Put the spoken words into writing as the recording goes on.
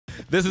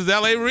This is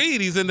L.A. Reid.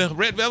 He's in the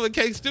Red Velvet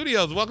Cake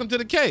Studios. Welcome to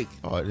the cake.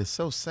 Oh, it is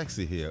so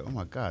sexy here. Oh,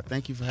 my God.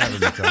 Thank you for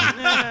having me, Tom.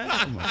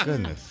 Oh, my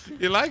goodness.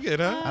 You like it,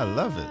 huh? I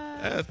love it.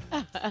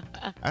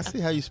 I see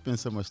how you spend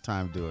so much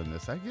time doing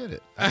this. I get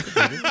it. I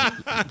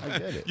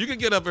get it. You can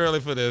get up early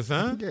for this,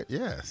 huh?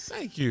 Yes.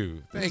 Thank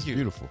you. Thank you.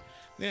 Beautiful.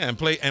 Yeah,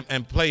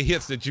 and play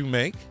hits that you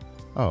make.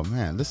 Oh,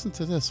 man. Listen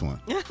to this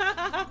one.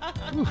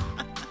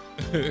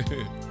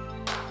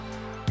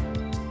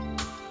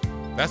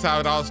 That's how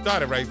it all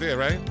started right there,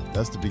 right?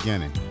 That's the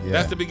beginning. Yeah.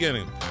 That's the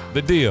beginning.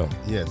 The Deal.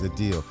 Yeah, The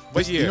Deal.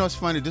 What year? You know what's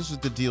funny? This was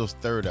The Deal's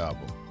third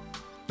album.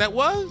 That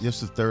was?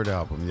 This was the third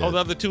album, yeah. Oh, the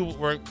other two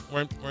weren't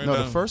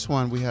No, the first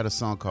one, we had a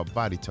song called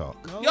Body Talk.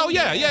 Oh,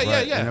 yeah.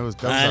 And that was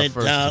our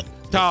first.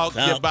 Talk,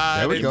 your body.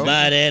 There we go.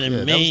 That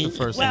and me. That was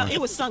the first one. Well, it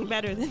was sung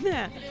better than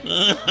that.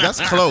 That's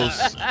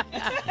close.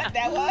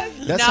 That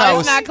was?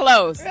 That's not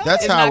close.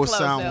 That's It's how not it close,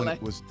 sounded when LA.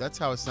 it was. That's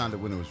how it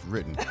sounded when it was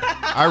written.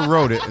 I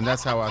wrote it, and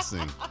that's how I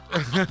sing.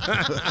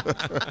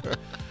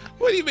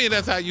 What do you mean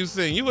that's how you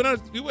sing? You were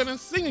in a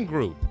singing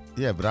group.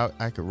 Yeah, but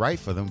I could write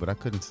for them, but I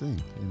couldn't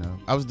sing. You know,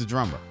 I was the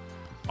drummer.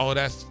 Oh,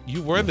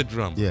 you were the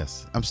drummer.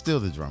 Yes, I'm still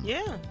the drummer.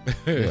 Yeah.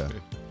 Yeah.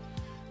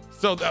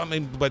 So I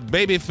mean, but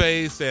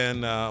Babyface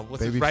and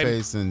what's his right?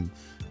 Babyface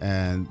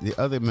and the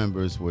other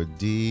members were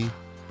D,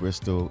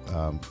 Bristol,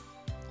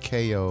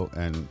 KO,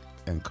 and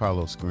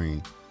Carlos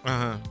Green,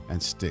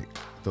 and Stick.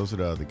 Those are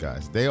the other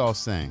guys. They all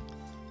sang.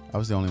 I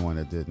was the only one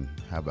that didn't.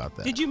 How about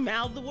that? Did you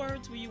mouth the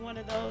words? Were you one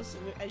of those?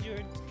 As you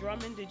were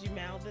drumming, did you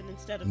mouth it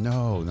instead of...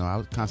 No, I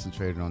was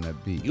concentrated on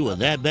that beat. You were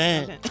that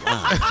bad?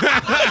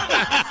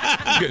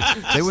 Okay.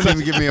 They wouldn't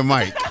even give me a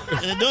mic.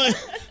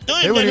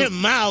 Don't even let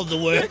him mouth the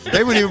words.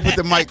 They wouldn't even put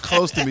the mic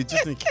close to me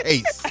just in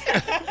case.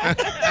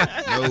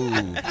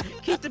 No.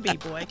 Keep the beat,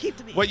 boy. Keep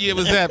the beat. What year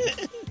was that?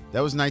 That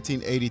was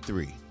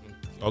 1983.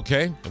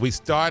 Okay, we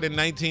start in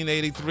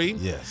 1983.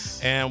 Yes.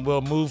 And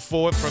we'll move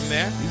forward from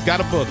there. He's got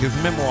a book, his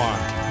memoir.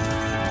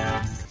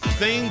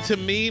 Sing to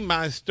Me,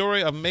 My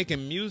Story of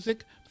Making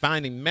Music,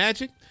 Finding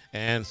Magic,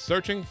 and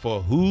Searching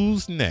for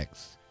Who's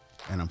Next.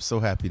 And I'm so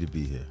happy to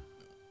be here.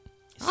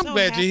 I'm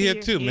glad you're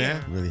here too,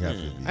 man. Really happy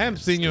to be here. I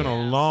haven't seen you in a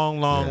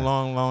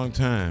long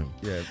time.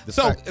 Yeah.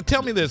 So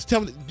tell me this.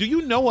 Do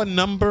you know a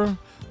number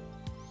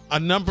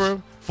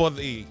for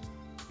the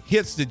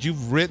hits that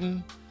you've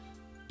written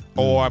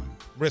or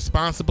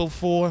responsible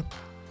for?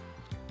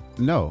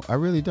 No, I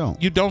really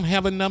don't. You don't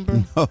have a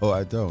number? No,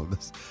 I don't.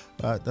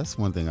 That's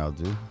one thing I'll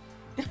do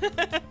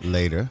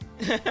later.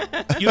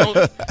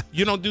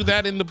 You don't do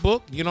that in the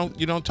book? You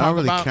don't talk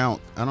about?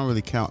 I don't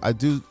really count.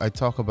 I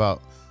talk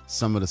about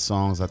some of the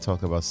songs. I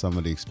talk about some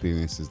of the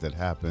experiences that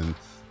happened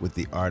with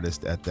the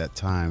artist at that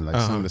time, like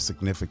some of the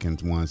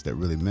significant ones that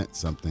really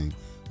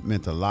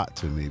meant a lot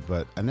to me,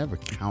 but I never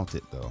count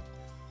it though.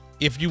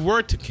 If you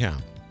were to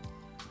count,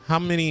 how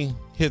many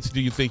hits do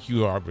you think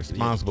you are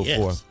responsible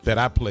for that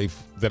I play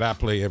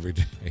every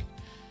day?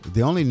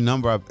 The only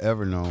number I've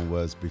ever known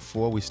was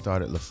before we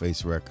started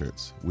LaFace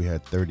Records. We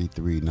had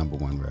 33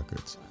 #1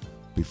 records.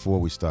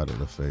 Before we started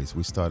LaFace,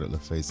 we started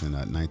LaFace in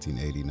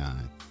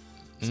 1989.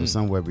 So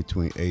somewhere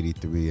between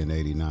 83 and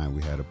 89,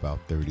 we had about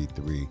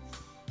 33.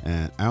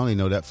 And I only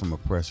know that from a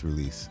press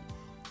release,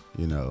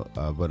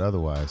 but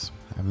otherwise,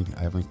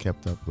 I haven't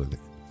kept up with it.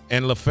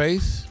 And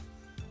LaFace?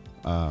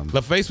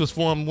 LaFace was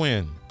formed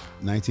when?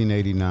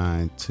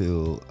 1989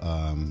 till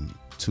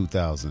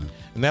 2000.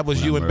 And that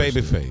was you and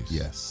Babyface?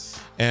 Yes.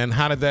 And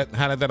how did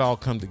that all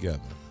come together?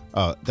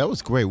 That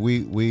was great.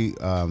 We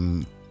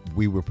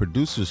were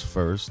producers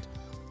first,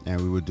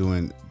 and we were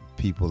doing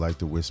people like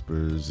the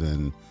Whispers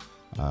and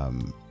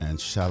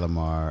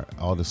Shalimar,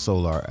 all the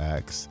Solar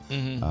acts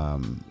in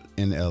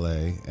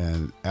LA.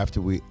 And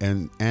after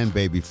and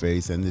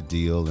Babyface and The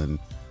Deal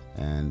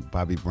and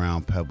Bobby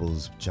Brown,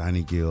 Pebbles,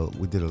 Johnny Gill,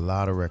 we did a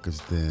lot of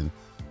records then.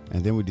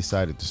 And then we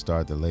decided to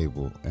start the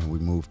label, and we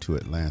moved to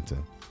Atlanta.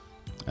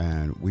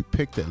 And we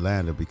picked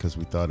Atlanta because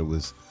we thought it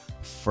was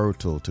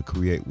fertile to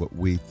create what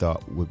we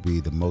thought would be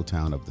the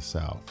Motown of the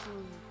South.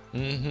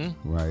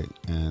 Right?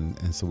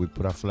 And so we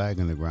put our flag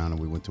in the ground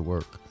and we went to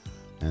work.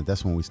 And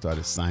that's when we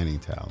started signing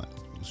talent,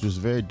 which was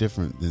very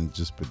different than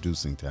just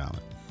producing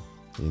talent.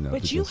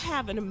 But you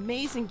have an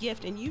amazing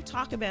gift, and you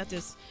talk about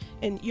this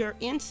and your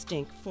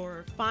instinct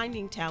for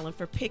finding talent,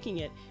 for picking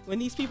it. When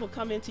these people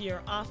come into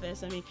your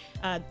office, and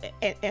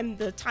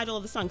the title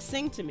of the song,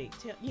 "Sing to Me,"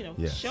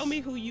 show me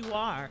who you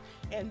are,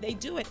 and they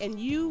do it, and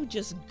you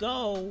just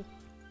go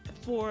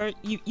for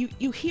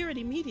you hear it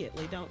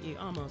immediately, don't you?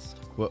 Almost.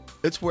 Well,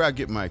 it's where I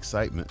get my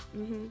excitement.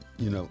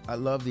 I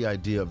love the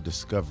idea of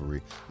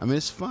discovery.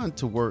 It's fun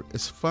to work.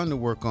 It's fun to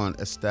work on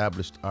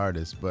established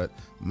artists, but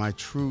my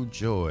true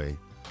joy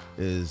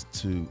is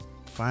to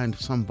find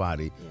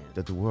somebody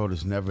that the world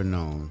has never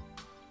known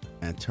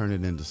and turn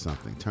it into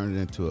something, turn it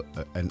into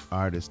an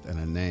artist and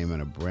a name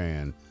and a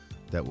brand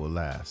that will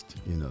last.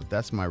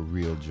 That's my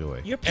real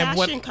joy. Your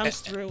passion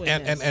comes through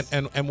in this.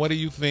 And what do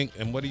you think?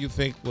 And what do you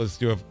think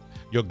was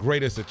your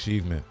greatest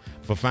achievement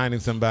for finding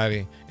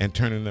somebody and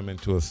turning them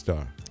into a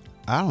star?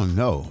 I don't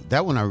know.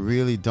 That one I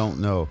really don't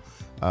know.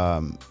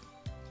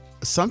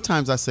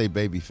 sometimes I say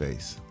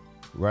Babyface,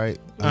 right?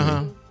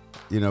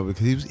 You know,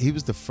 because he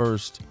was the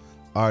first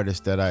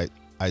artist that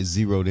I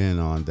zeroed in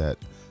on. That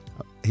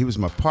he was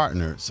my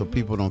partner, so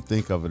people don't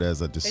think of it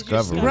as a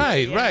discovery.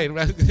 Right.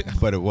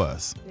 But it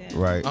was,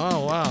 right?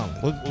 Oh, wow.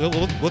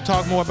 We'll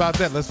talk more about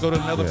that. Let's go to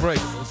another break.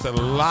 It's a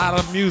lot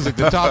of music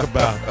to talk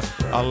about.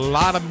 A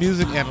lot of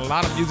music and a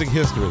lot of music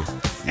history.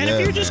 And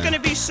if you're just going to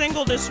be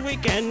single this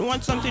weekend and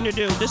want something to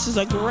do, this is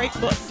a great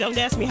book. Don't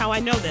ask me how I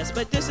know this,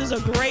 but this is a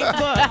great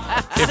book.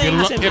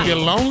 If you're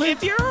lonely?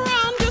 If you're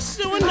around just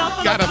doing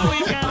nothing on the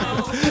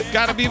weekend.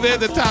 Gotta be there at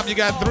the top. You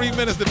got 3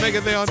 minutes to make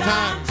it there on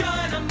time.